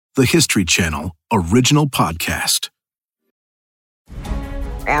the History Channel original podcast.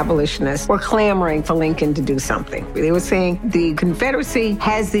 Abolitionists were clamoring for Lincoln to do something. They were saying the Confederacy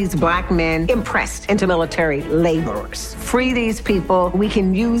has these black men impressed into military laborers. Free these people. We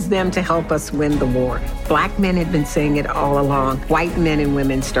can use them to help us win the war. Black men had been saying it all along. White men and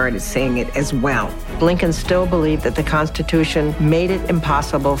women started saying it as well. Lincoln still believed that the Constitution made it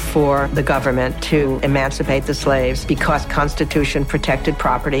impossible for the government to emancipate the slaves because Constitution protected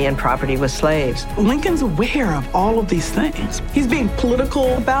property and property was slaves. Lincoln's aware of all of these things. He's being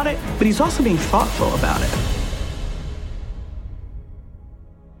political about it, but he's also being thoughtful about it.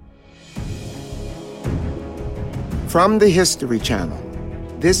 From the History Channel,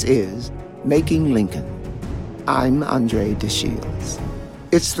 this is Making Lincoln. I'm Andre DeShields.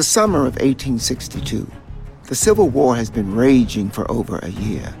 It's the summer of 1862. The Civil War has been raging for over a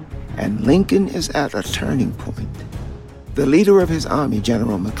year, and Lincoln is at a turning point. The leader of his army,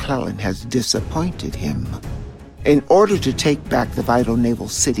 General McClellan, has disappointed him. In order to take back the vital naval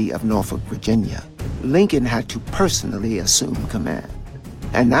city of Norfolk, Virginia, Lincoln had to personally assume command.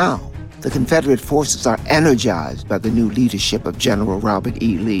 And now, the Confederate forces are energized by the new leadership of General Robert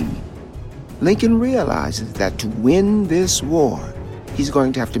E. Lee. Lincoln realizes that to win this war, he's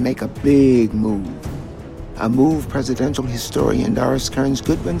going to have to make a big move. A move presidential historian Doris Kearns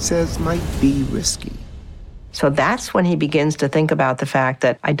Goodwin says might be risky. So that's when he begins to think about the fact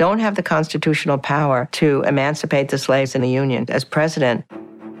that I don't have the constitutional power to emancipate the slaves in the Union as president,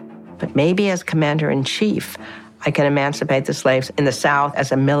 but maybe as commander-in-chief, I can emancipate the slaves in the South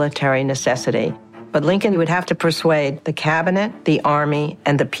as a military necessity. But Lincoln would have to persuade the cabinet, the army,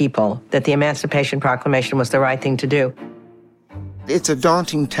 and the people that the Emancipation Proclamation was the right thing to do. It's a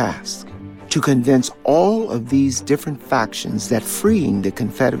daunting task to convince all of these different factions that freeing the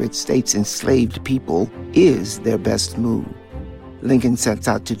Confederate States' enslaved people is their best move. Lincoln sets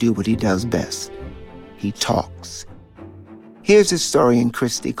out to do what he does best. He talks. Here's historian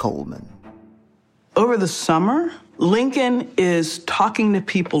Christy Coleman. Over the summer, Lincoln is talking to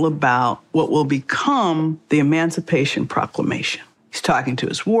people about what will become the Emancipation Proclamation. He's talking to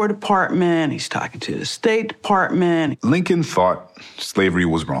his War Department, he's talking to his State Department. Lincoln thought slavery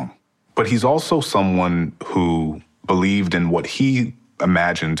was wrong. But he's also someone who believed in what he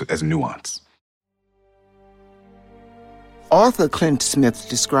imagined as nuance. Arthur Clint Smith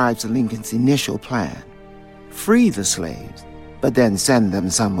describes Lincoln's initial plan. Free the slaves, but then send them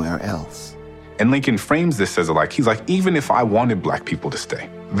somewhere else. And Lincoln frames this as he's like, even if I wanted black people to stay,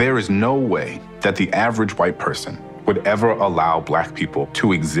 there is no way that the average white person would ever allow black people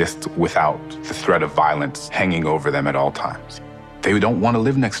to exist without the threat of violence hanging over them at all times. They don't want to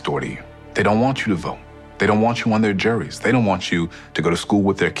live next door to you. They don't want you to vote. They don't want you on their juries. They don't want you to go to school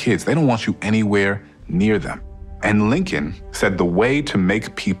with their kids. They don't want you anywhere near them. And Lincoln said the way to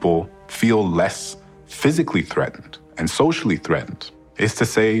make people feel less physically threatened and socially threatened is to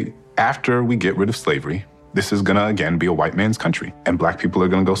say, after we get rid of slavery, this is going to, again, be a white man's country, and black people are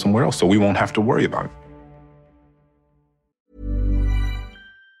going to go somewhere else, so we won't have to worry about it.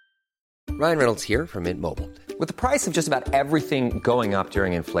 Ryan Reynolds here from Mint Mobile. With the price of just about everything going up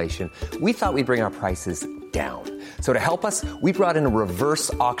during inflation, we thought we'd bring our prices down. So to help us, we brought in a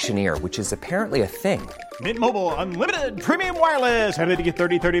reverse auctioneer, which is apparently a thing. Mint Mobile Unlimited Premium Wireless. How to get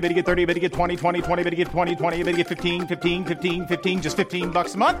 30, 30, bit to get 30, bit to get 20, 20, 20, bit to get 20, 20, bit to get 15, 15, 15, 15, just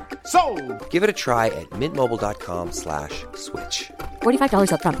 $15 a month? Sold! Give it a try at mintmobile.com/switch.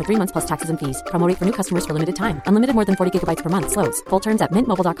 $45 up front for 3 months plus taxes and fees. Promo rate for new customers for limited time. Unlimited more than 40 gigabytes per month. Slows full terms at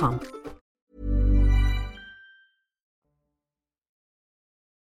mintmobile.com.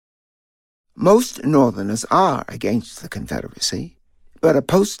 Most Northerners are against the Confederacy, but a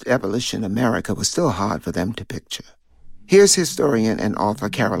post-abolition America was still hard for them to picture. Here's historian and author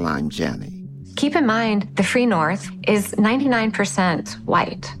Caroline Janney. Keep in mind, the Free North is 99%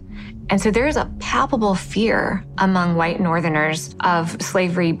 white. And so there is a palpable fear among white Northerners of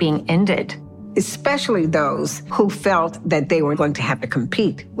slavery being ended. Especially those who felt that they were going to have to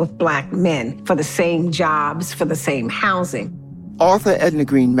compete with black men for the same jobs, for the same housing. Author Edna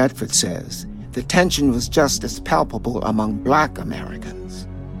Green Medford says the tension was just as palpable among black Americans.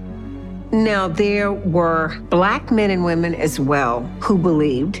 Now, there were black men and women as well who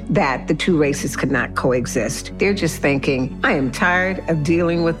believed that the two races could not coexist. They're just thinking, I am tired of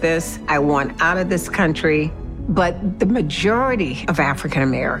dealing with this. I want out of this country. But the majority of African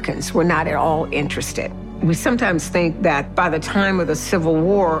Americans were not at all interested. We sometimes think that by the time of the Civil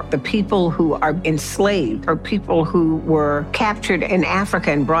War, the people who are enslaved are people who were captured in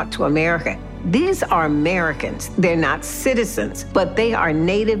Africa and brought to America. These are Americans. They're not citizens, but they are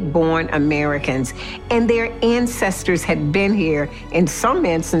native-born Americans, and their ancestors had been here, in some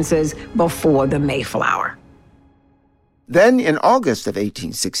instances, before the Mayflower. Then, in August of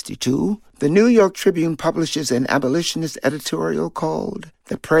 1862, the New York Tribune publishes an abolitionist editorial called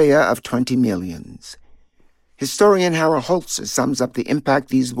The Prayer of 20 Millions. Historian Harold Holzer sums up the impact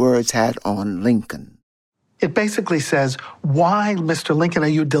these words had on Lincoln. It basically says, why, Mr. Lincoln, are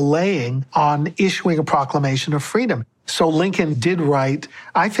you delaying on issuing a proclamation of freedom? So Lincoln did write,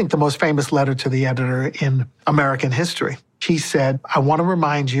 I think, the most famous letter to the editor in American history. He said, I want to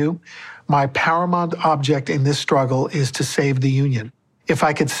remind you, my paramount object in this struggle is to save the Union. If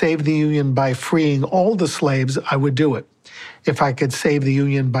I could save the Union by freeing all the slaves, I would do it. If I could save the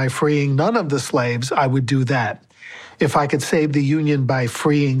Union by freeing none of the slaves, I would do that. If I could save the Union by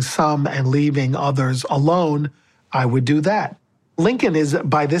freeing some and leaving others alone, I would do that. Lincoln is,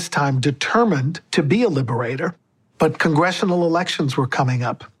 by this time, determined to be a liberator, but congressional elections were coming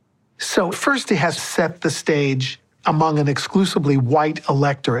up. So first he has set the stage among an exclusively white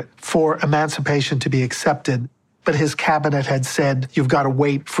electorate for emancipation to be accepted, but his cabinet had said, you've got to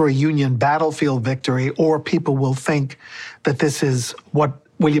wait for a Union battlefield victory, or people will think that this is what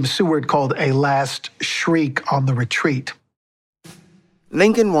William Seward called a last shriek on the retreat.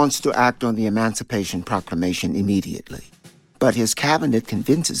 Lincoln wants to act on the Emancipation Proclamation immediately, but his cabinet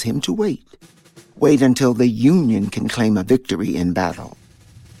convinces him to wait. Wait until the Union can claim a victory in battle.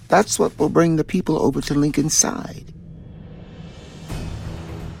 That's what will bring the people over to Lincoln's side.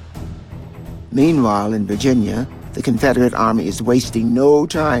 Meanwhile, in Virginia, the Confederate Army is wasting no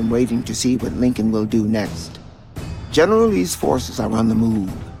time waiting to see what Lincoln will do next. General Lee's forces are on the move.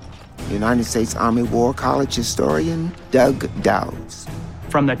 United States Army War College historian Doug Dowds.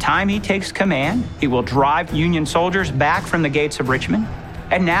 From the time he takes command, he will drive Union soldiers back from the gates of Richmond.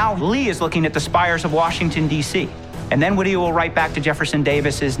 And now Lee is looking at the spires of Washington, D.C. And then Whittier will write back to Jefferson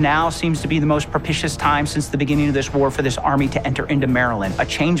Davis, is now seems to be the most propitious time since the beginning of this war for this army to enter into Maryland, a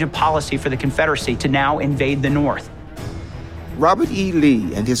change of policy for the Confederacy to now invade the North. Robert E.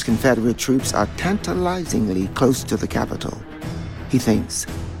 Lee and his Confederate troops are tantalizingly close to the capital. He thinks,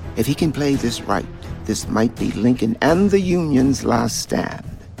 if he can play this right, this might be Lincoln and the Union's last stand.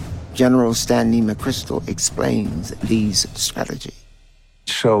 General Stanley McChrystal explains Lee's strategy.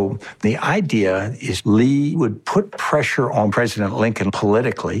 So the idea is Lee would put pressure on President Lincoln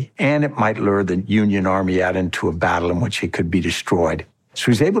politically, and it might lure the Union Army out into a battle in which he could be destroyed.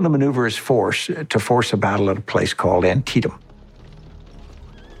 So he's able to maneuver his force to force a battle at a place called Antietam.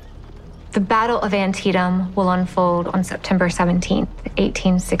 The Battle of Antietam will unfold on September 17th,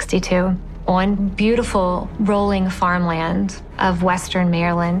 1862, on beautiful rolling farmland of western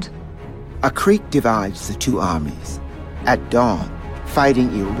Maryland. A creek divides the two armies. At dawn, fighting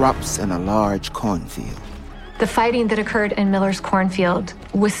erupts in a large cornfield. The fighting that occurred in Miller's cornfield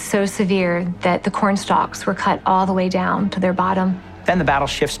was so severe that the corn stalks were cut all the way down to their bottom. Then the battle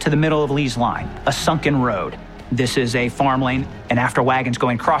shifts to the middle of Lee's line, a sunken road. This is a farm lane, and after wagons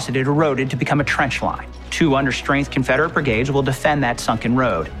going across it, it eroded to become a trench line. Two understrength Confederate brigades will defend that sunken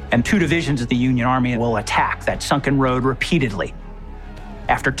road, and two divisions of the Union Army will attack that sunken road repeatedly.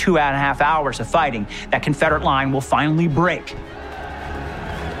 After 2.5 hours of fighting, that Confederate line will finally break.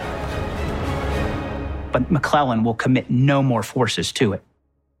 But McClellan will commit no more forces to it.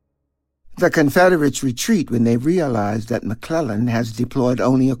 The Confederates retreat when they realize that McClellan has deployed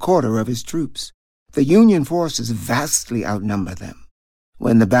only a quarter of his troops. The Union forces vastly outnumber them.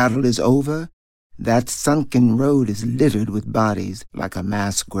 When the battle is over, that sunken road is littered with bodies like a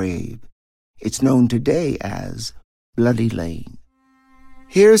mass grave. It's known today as Bloody Lane.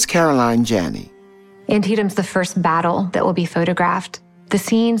 Here's Caroline Janney. Antietam's the first battle that will be photographed. The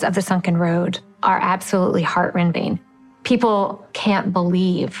scenes of the sunken road are absolutely heartrending. People can't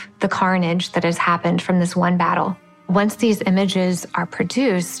believe the carnage that has happened from this one battle. Once these images are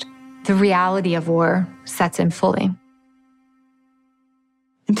produced, the reality of war sets in fully.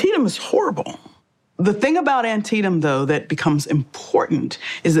 Antietam is horrible. The thing about Antietam, though, that becomes important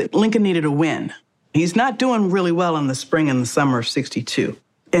is that Lincoln needed a win. He's not doing really well in the spring and the summer of '62.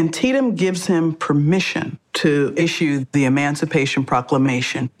 Antietam gives him permission to issue the Emancipation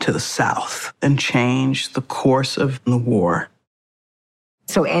Proclamation to the South and change the course of the war.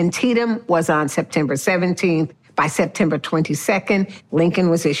 So Antietam was on September 17th. By September 22nd, Lincoln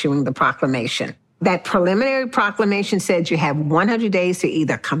was issuing the proclamation. That preliminary proclamation said you have 100 days to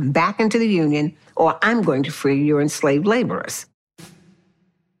either come back into the Union or I'm going to free your enslaved laborers.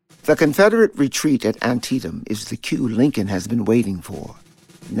 The Confederate retreat at Antietam is the cue Lincoln has been waiting for.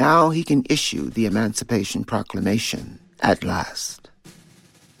 Now he can issue the Emancipation Proclamation at last.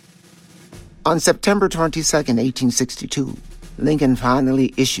 On September 22, 1862, Lincoln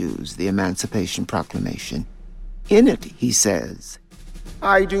finally issues the Emancipation Proclamation. In it, he says,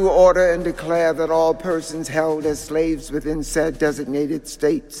 "I do order and declare that all persons held as slaves within said designated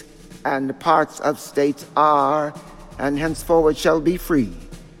states and parts of states are, and henceforward shall be free,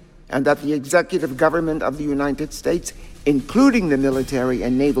 and that the executive government of the United States, including the military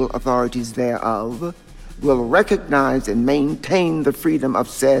and naval authorities thereof, will recognize and maintain the freedom of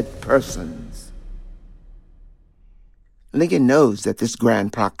said persons." Lincoln knows that this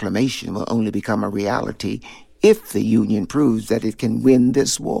grand proclamation will only become a reality if the Union proves that it can win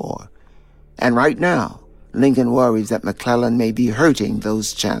this war. And right now, Lincoln worries that McClellan may be hurting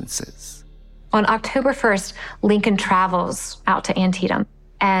those chances. On October 1st, Lincoln travels out to Antietam,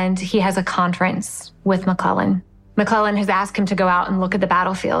 and he has a conference with McClellan. McClellan has asked him to go out and look at the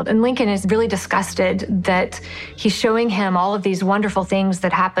battlefield, and Lincoln is really disgusted that he's showing him all of these wonderful things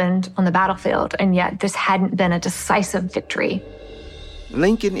that happened on the battlefield, and yet this hadn't been a decisive victory.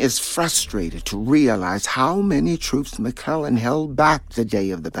 Lincoln is frustrated to realize how many troops McClellan held back the day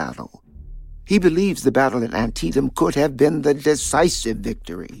of the battle. He believes the battle at Antietam could have been the decisive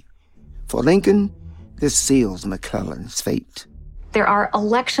victory. For Lincoln, this seals McClellan's fate. There are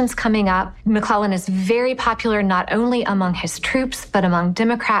elections coming up. McClellan is very popular not only among his troops, but among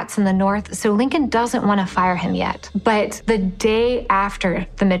Democrats in the North. So Lincoln doesn't want to fire him yet. But the day after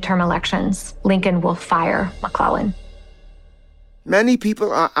the midterm elections, Lincoln will fire McClellan. Many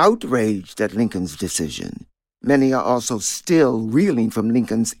people are outraged at Lincoln's decision. Many are also still reeling from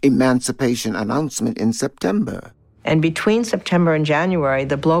Lincoln's emancipation announcement in September. And between September and January,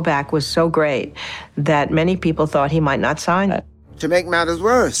 the blowback was so great that many people thought he might not sign it. To make matters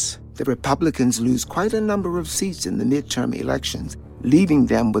worse, the Republicans lose quite a number of seats in the midterm elections, leaving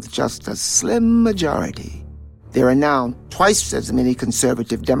them with just a slim majority. There are now twice as many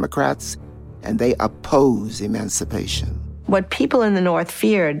conservative Democrats, and they oppose emancipation. What people in the North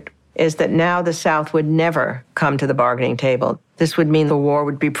feared is that now the South would never come to the bargaining table. This would mean the war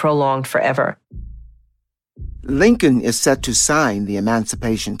would be prolonged forever. Lincoln is set to sign the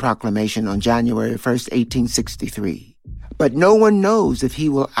Emancipation Proclamation on January 1st, 1863. But no one knows if he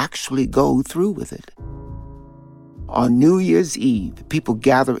will actually go through with it. On New Year's Eve, people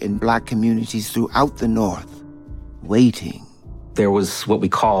gather in black communities throughout the North, waiting. There was what we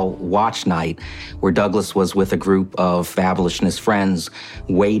call watch night, where Douglas was with a group of abolitionist friends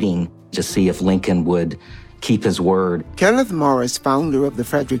waiting to see if Lincoln would keep his word. Kenneth Morris, founder of the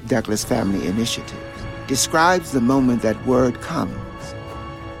Frederick Douglass Family Initiative, describes the moment that word comes.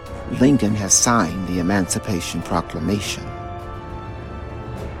 Lincoln has signed the Emancipation Proclamation.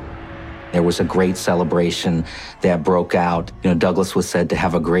 There was a great celebration that broke out. Douglass was said to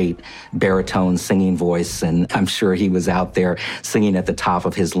have a great baritone singing voice, and I'm sure he was out there singing at the top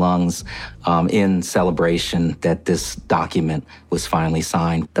of his lungs in celebration that this document was finally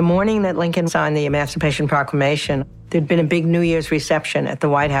signed. The morning that Lincoln signed the Emancipation Proclamation, there'd been a big New Year's reception at the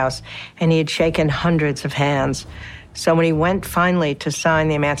White House, and he had shaken hundreds of hands. So when he went finally to sign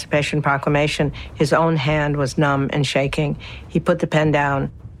the Emancipation Proclamation, his own hand was numb and shaking. He put the pen down.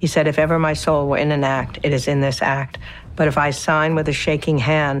 He said, "If ever my soul were in an act, it is in this act. But if I sign with a shaking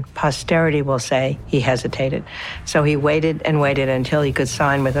hand, posterity will say he hesitated." So he waited and waited until he could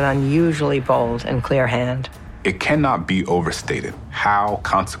sign with an unusually bold and clear hand. It cannot be overstated how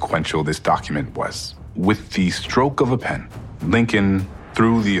consequential this document was. With the stroke of a pen, Lincoln,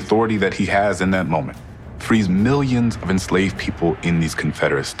 through the authority that he has in that moment, frees millions of enslaved people in these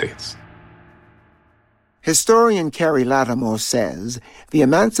Confederate states. Historian Carrie Lattimore says the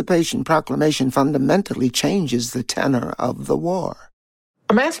Emancipation Proclamation fundamentally changes the tenor of the war.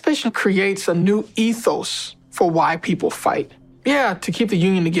 Emancipation creates a new ethos for why people fight. Yeah, to keep the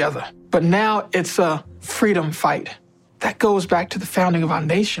Union together. But now it's a freedom fight. That goes back to the founding of our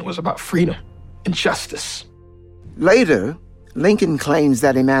nation. It was about freedom and justice. Later, Lincoln claims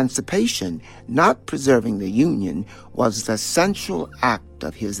that emancipation, not preserving the Union, was the central act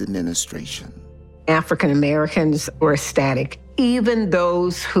of his administration. African Americans were ecstatic. Even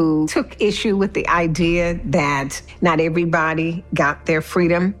those who took issue with the idea that not everybody got their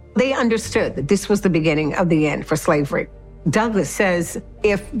freedom, they understood that this was the beginning of the end for slavery. Douglass says,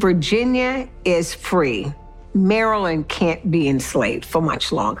 if Virginia is free, Maryland can't be enslaved for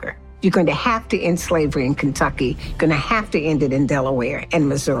much longer. You're going to have to end slavery in Kentucky. You're going to have to end it in Delaware and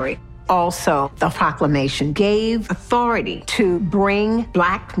Missouri. Also, the proclamation gave authority to bring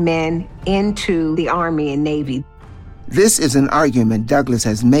black men into the Army and Navy. This is an argument Douglass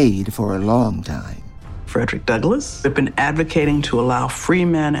has made for a long time. Frederick Douglass had been advocating to allow free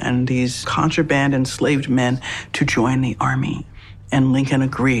men and these contraband enslaved men to join the Army. And Lincoln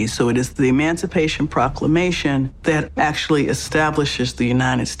agrees. So it is the Emancipation Proclamation that actually establishes the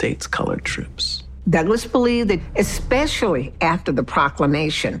United States colored troops. Douglass believed that, especially after the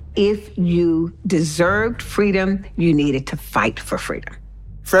proclamation, if you deserved freedom, you needed to fight for freedom.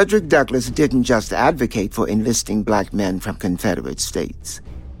 Frederick Douglass didn't just advocate for enlisting black men from Confederate states.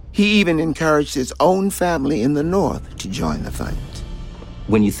 He even encouraged his own family in the North to join the fight.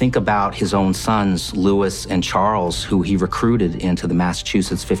 When you think about his own sons, Lewis and Charles, who he recruited into the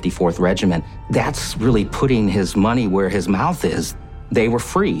Massachusetts 54th Regiment, that's really putting his money where his mouth is. They were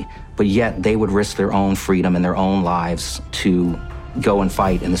free, but yet they would risk their own freedom and their own lives to go and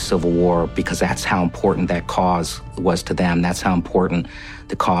fight in the Civil War because that's how important that cause was to them. That's how important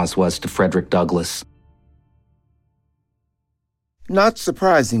the cause was to Frederick Douglass. Not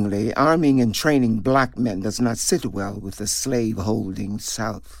surprisingly, arming and training black men does not sit well with the slave-holding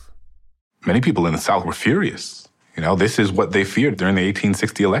South. Many people in the South were furious. This is what they feared during the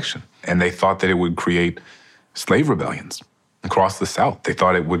 1860 election. And they thought that it would create slave rebellions across the South. They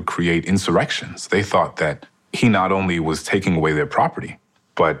thought it would create insurrections. They thought that he not only was taking away their property,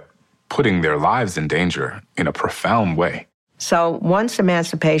 but putting their lives in danger in a profound way. So once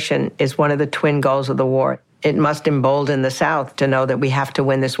emancipation is one of the twin goals of the war, it must embolden the South to know that we have to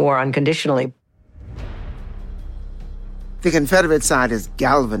win this war unconditionally. The Confederate side is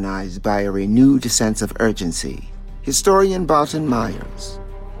galvanized by a renewed sense of urgency. Historian Barton Myers.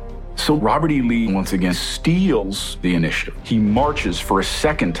 So Robert E. Lee once again steals the initiative. He marches for a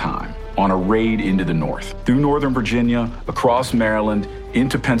second time on a raid into the North, through Northern Virginia, across Maryland,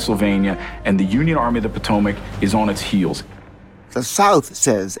 into Pennsylvania, and the Union Army of the Potomac is on its heels. The South,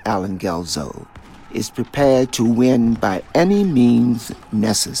 says Alan Gelzo, is prepared to win by any means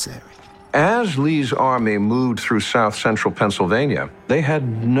necessary. As Lee's army moved through south central Pennsylvania, they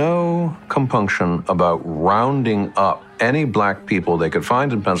had no compunction about rounding up any black people they could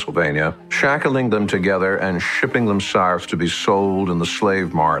find in Pennsylvania, shackling them together and shipping them south to be sold in the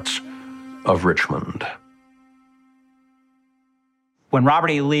slave marts of Richmond. When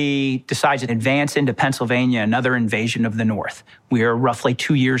Robert E. Lee decides to advance into Pennsylvania, another invasion of the North, we are roughly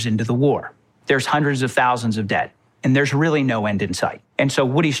 2 years into the war. There's hundreds of thousands of dead, and there's really no end in sight. And so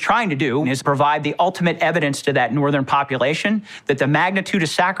what he's trying to do is provide the ultimate evidence to that northern population that the magnitude of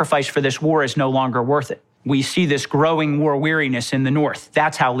sacrifice for this war is no longer worth it. We see this growing war weariness in the North.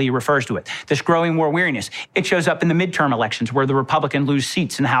 That's how Lee refers to it. This growing war weariness. It shows up in the midterm elections where the Republicans lose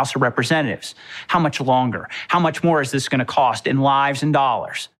seats in the House of Representatives. How much longer? How much more is this going to cost in lives and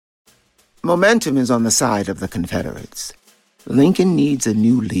dollars? Momentum is on the side of the Confederates. Lincoln needs a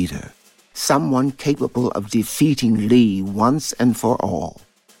new leader, someone capable of defeating Lee once and for all.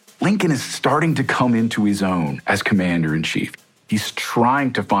 Lincoln is starting to come into his own as commander-in-chief. He's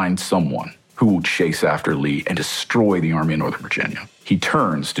trying to find someone who will chase after Lee and destroy the Army of Northern Virginia. He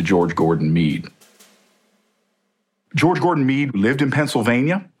turns to George Gordon Meade. George Gordon Meade lived in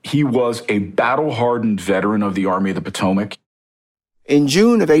Pennsylvania. He was a battle-hardened veteran of the Army of the Potomac. In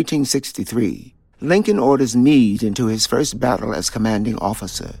June of 1863, Lincoln orders Meade into his first battle as commanding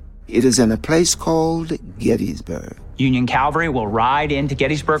officer. It is in a place called Gettysburg. Union cavalry will ride into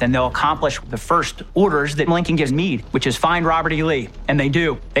Gettysburg, and they'll accomplish the first orders that Lincoln gives Meade, which is find Robert E. Lee. And they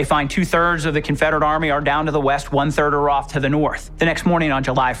do. They find 2/3 of the Confederate army are down to the west, 1/3 are off to the north. The next morning on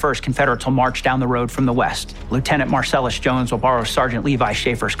July 1st, Confederates will march down the road from the west. Lieutenant Marcellus Jones will borrow Sergeant Levi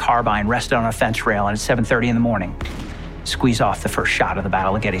Schaefer's carbine, rest it on a fence rail, and at 7:30 in the morning, squeeze off the first shot of the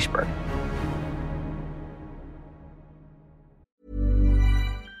Battle of Gettysburg.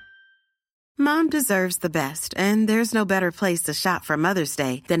 Mom deserves the best, and there's no better place to shop for Mother's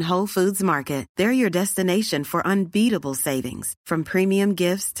Day than Whole Foods Market. They're your destination for unbeatable savings, from premium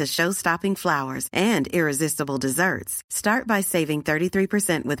gifts to show-stopping flowers and irresistible desserts. Start by saving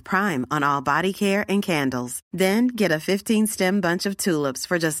 33% with Prime on all body care and candles. Then get a 15-stem bunch of tulips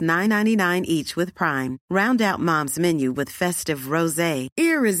for just $9.99 each with Prime. Round out Mom's menu with festive rosé,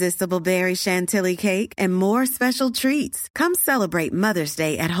 irresistible berry chantilly cake, and more special treats. Come celebrate Mother's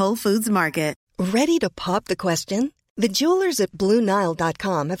Day at Whole Foods Market. Ready to pop the question? The jewelers at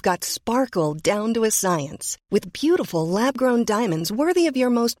BlueNile.com have got sparkle down to a science with beautiful lab-grown diamonds worthy of your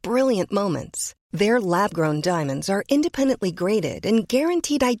most brilliant moments. Their lab-grown diamonds are independently graded and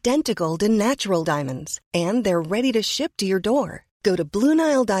guaranteed identical to natural diamonds, and they're ready to ship to your door. Go to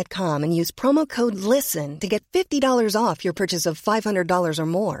BlueNile.com and use promo code LISTEN to get $50 off your purchase of $500 or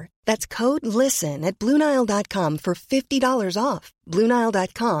more. That's code LISTEN at BlueNile.com for $50 off.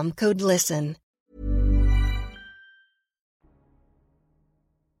 BlueNile.com, code LISTEN.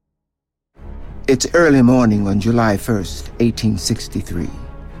 It's early morning on July 1st, 1863.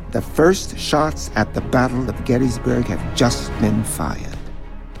 The first shots at the Battle of Gettysburg have just been fired.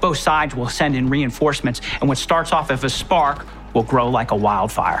 Both sides will send in reinforcements, and what starts off as a spark will grow like a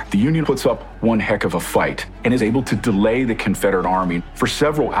wildfire. The Union puts up one heck of a fight and is able to delay the Confederate Army for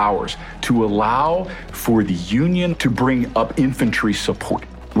several hours to allow for the Union to bring up infantry support.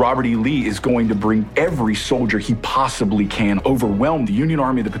 Robert E. Lee is going to bring every soldier he possibly can, overwhelm the Union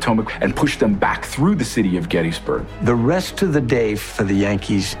Army of the Potomac, and push them back through the city of Gettysburg. The rest of the day for the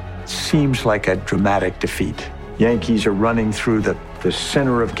Yankees seems like a dramatic defeat. Yankees are running through the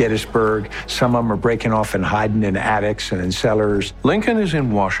center of Gettysburg. Some of them are breaking off and hiding in attics and in cellars. Lincoln is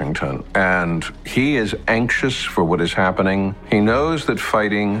in Washington, and he is anxious for what is happening. He knows that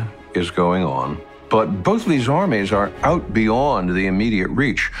fighting is going on, but both of these armies are out beyond the immediate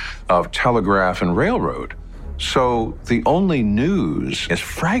reach of telegraph and railroad. So the only news is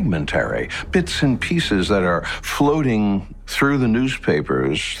fragmentary, bits and pieces that are floating through the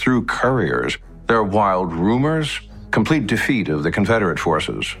newspapers, through couriers. There are wild rumors, complete defeat of the Confederate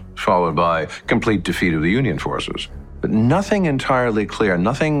forces, followed by complete defeat of the Union forces. But nothing entirely clear,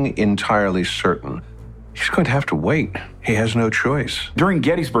 nothing entirely certain. He's going to have to wait. He has no choice. During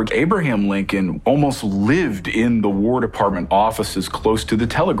Gettysburg, Abraham Lincoln almost lived in the War Department offices close to the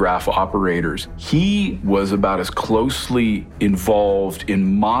telegraph operators. He was about as closely involved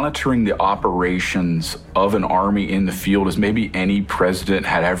in monitoring the operations of an army in the field as maybe any president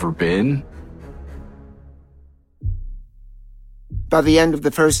had ever been. By the end of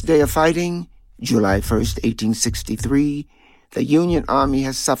the first day of fighting, July 1st, 1863, the Union Army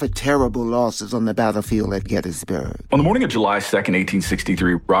has suffered terrible losses on the battlefield at Gettysburg. On the morning of July 2nd,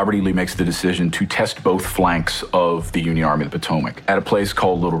 1863, Robert E. Lee makes the decision to test both flanks of the Union Army of the Potomac at a place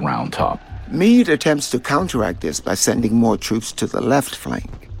called Little Round Top. Meade attempts to counteract this by sending more troops to the left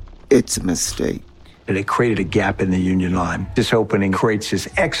flank. It's a mistake. And it created a gap in the Union line. This opening creates this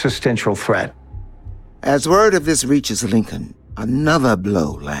existential threat. As word of this reaches Lincoln, another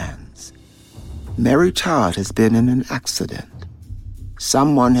blow lands. Mary Todd has been in an accident.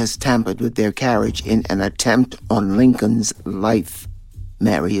 Someone has tampered with their carriage in an attempt on Lincoln's life.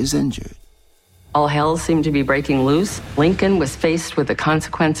 Mary is injured. All hell seemed to be breaking loose. Lincoln was faced with the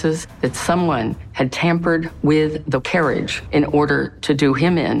consequences that someone had tampered with the carriage in order to do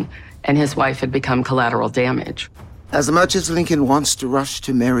him in, and his wife had become collateral damage. As much as Lincoln wants to rush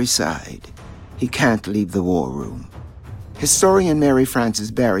to Mary's side, he can't leave the war room. Historian Mary Frances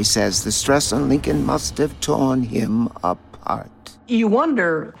Berry says the stress on Lincoln must have torn him apart. You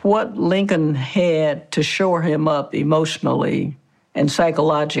wonder what Lincoln had to shore him up emotionally and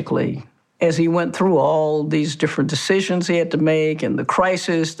psychologically as he went through all these different decisions he had to make and the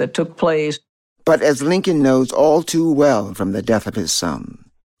crisis that took place. But as Lincoln knows all too well from the death of his son,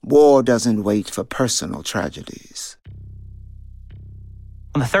 war doesn't wait for personal tragedies.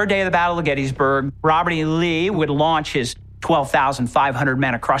 On the third day of the Battle of Gettysburg, Robert E. Lee would launch his 12,500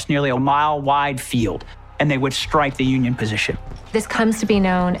 men across nearly a mile-wide field, and they would strike the Union position. This comes to be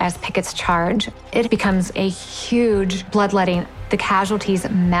known as Pickett's Charge. It becomes a huge bloodletting. The casualties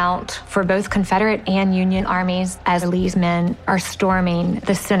mount for both Confederate and Union armies as Lee's men are storming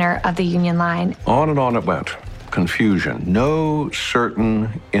the center of the Union line. On and on it went. Confusion. No certain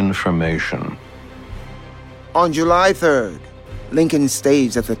information. On July 3rd, Lincoln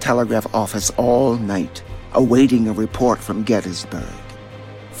stays at the telegraph office all night, awaiting a report from Gettysburg.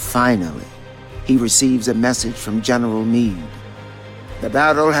 Finally, he receives a message from General Meade. The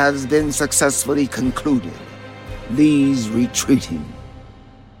battle has been successfully concluded. Lee's retreating.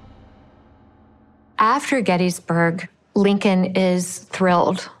 After Gettysburg, Lincoln is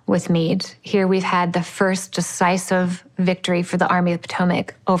thrilled with Meade. Here we've had the first decisive victory for the Army of the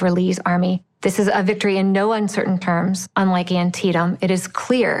Potomac over Lee's army. This is a victory in no uncertain terms. Unlike Antietam, it is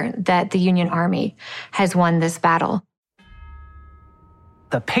clear that the Union Army has won this battle.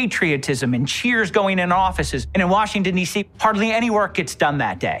 The patriotism and cheers going in offices. And in Washington, D.C., hardly any work gets done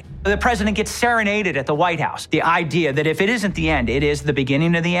that day. The president gets serenaded at the White House. The idea that if it isn't the end, it is the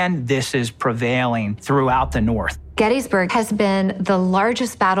beginning of the end, this is prevailing throughout the North. Gettysburg has been the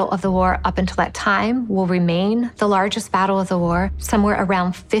largest battle of the war up until that time, will remain the largest battle of the war, somewhere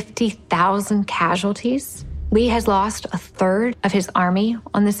around 50,000 casualties. Lee has lost a third of his army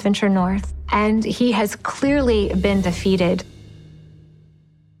on this venture north, and he has clearly been defeated.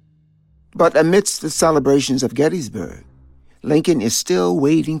 But amidst the celebrations of Gettysburg, Lincoln is still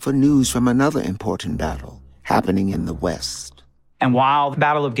waiting for news from another important battle happening in the West. And while the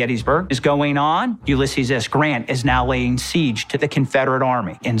Battle of Gettysburg is going on, Ulysses S. Grant is now laying siege to the Confederate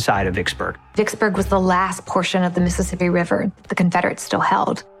Army inside of Vicksburg. Vicksburg was the last portion of the Mississippi River the Confederates still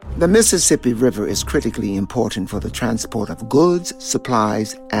held. The Mississippi River is critically important for the transport of goods,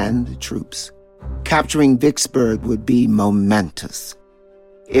 supplies, and troops. Capturing Vicksburg would be momentous.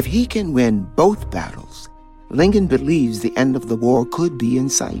 If he can win both battles, Lincoln believes the end of the war could be in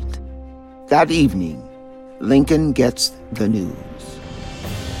sight. That evening, Lincoln gets the news.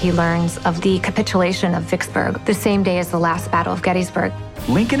 He learns of the capitulation of Vicksburg the same day as the last Battle of Gettysburg.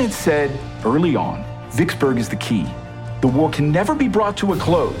 Lincoln had said early on, Vicksburg is the key. The war can never be brought to a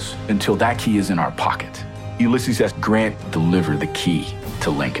close until that key is in our pocket. Ulysses S. Grant delivered the key to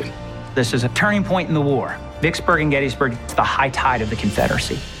Lincoln. This is a turning point in the war. Vicksburg and Gettysburg, it's the high tide of the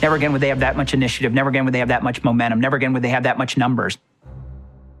Confederacy. Never again would they have that much initiative. Never again would they have that much momentum. Never again would they have that much numbers.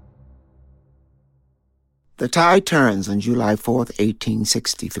 The tide turns on July 4th,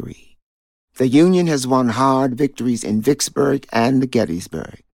 1863. The Union has won hard victories in Vicksburg and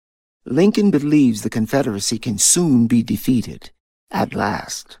Gettysburg. Lincoln believes the Confederacy can soon be defeated, at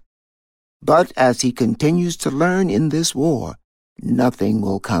last. But as he continues to learn in this war, nothing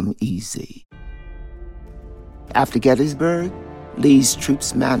will come easy. After Gettysburg, Lee's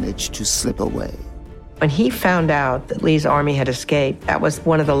troops managed to slip away. When he found out that Lee's army had escaped, that was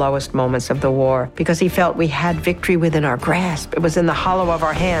one of the lowest moments of the war because he felt we had victory within our grasp. It was in the hollow of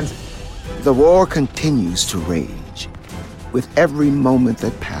our hands. The war continues to rage. With every moment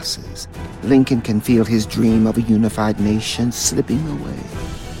that passes, Lincoln can feel his dream of a unified nation slipping away.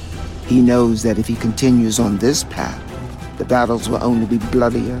 He knows that if he continues on this path, the battles will only be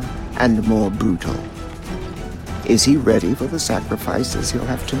bloodier and more brutal. Is he ready for the sacrifices he'll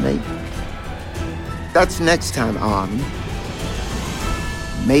have to make? That's next time on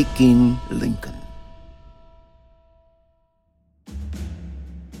Making Lincoln.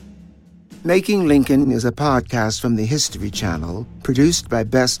 Making Lincoln is a podcast from the History Channel, produced by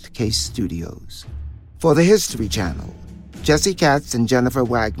Best Case Studios. For the History Channel, Jesse Katz and Jennifer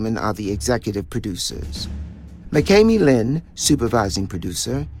Wagman are the executive producers. McKamey Lynn, supervising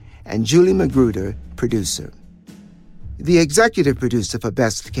producer, and Julie Magruder, producer. The executive producer for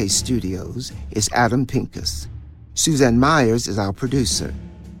Best Case Studios is Adam Pincus. Suzanne Myers is our producer.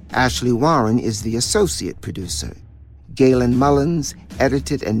 Ashley Warren is the associate producer. Galen Mullins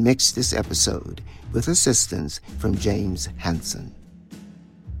edited and mixed this episode with assistance from James Hansen.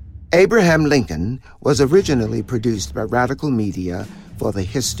 Abraham Lincoln was originally produced by Radical Media for the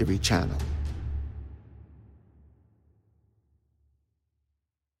History Channel.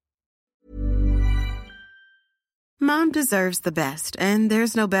 Mom deserves the best, and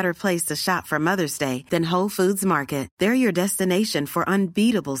there's no better place to shop for Mother's Day than Whole Foods Market. They're your destination for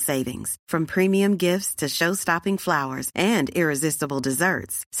unbeatable savings, from premium gifts to show-stopping flowers and irresistible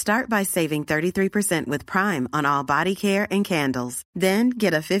desserts. Start by saving 33% with Prime on all body care and candles. Then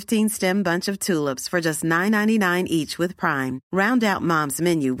get a 15-stem bunch of tulips for just $9.99 each with Prime. Round out Mom's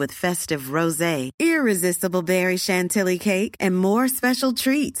menu with festive rosé, irresistible berry chantilly cake, and more special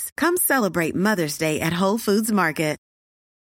treats. Come celebrate Mother's Day at Whole Foods Market.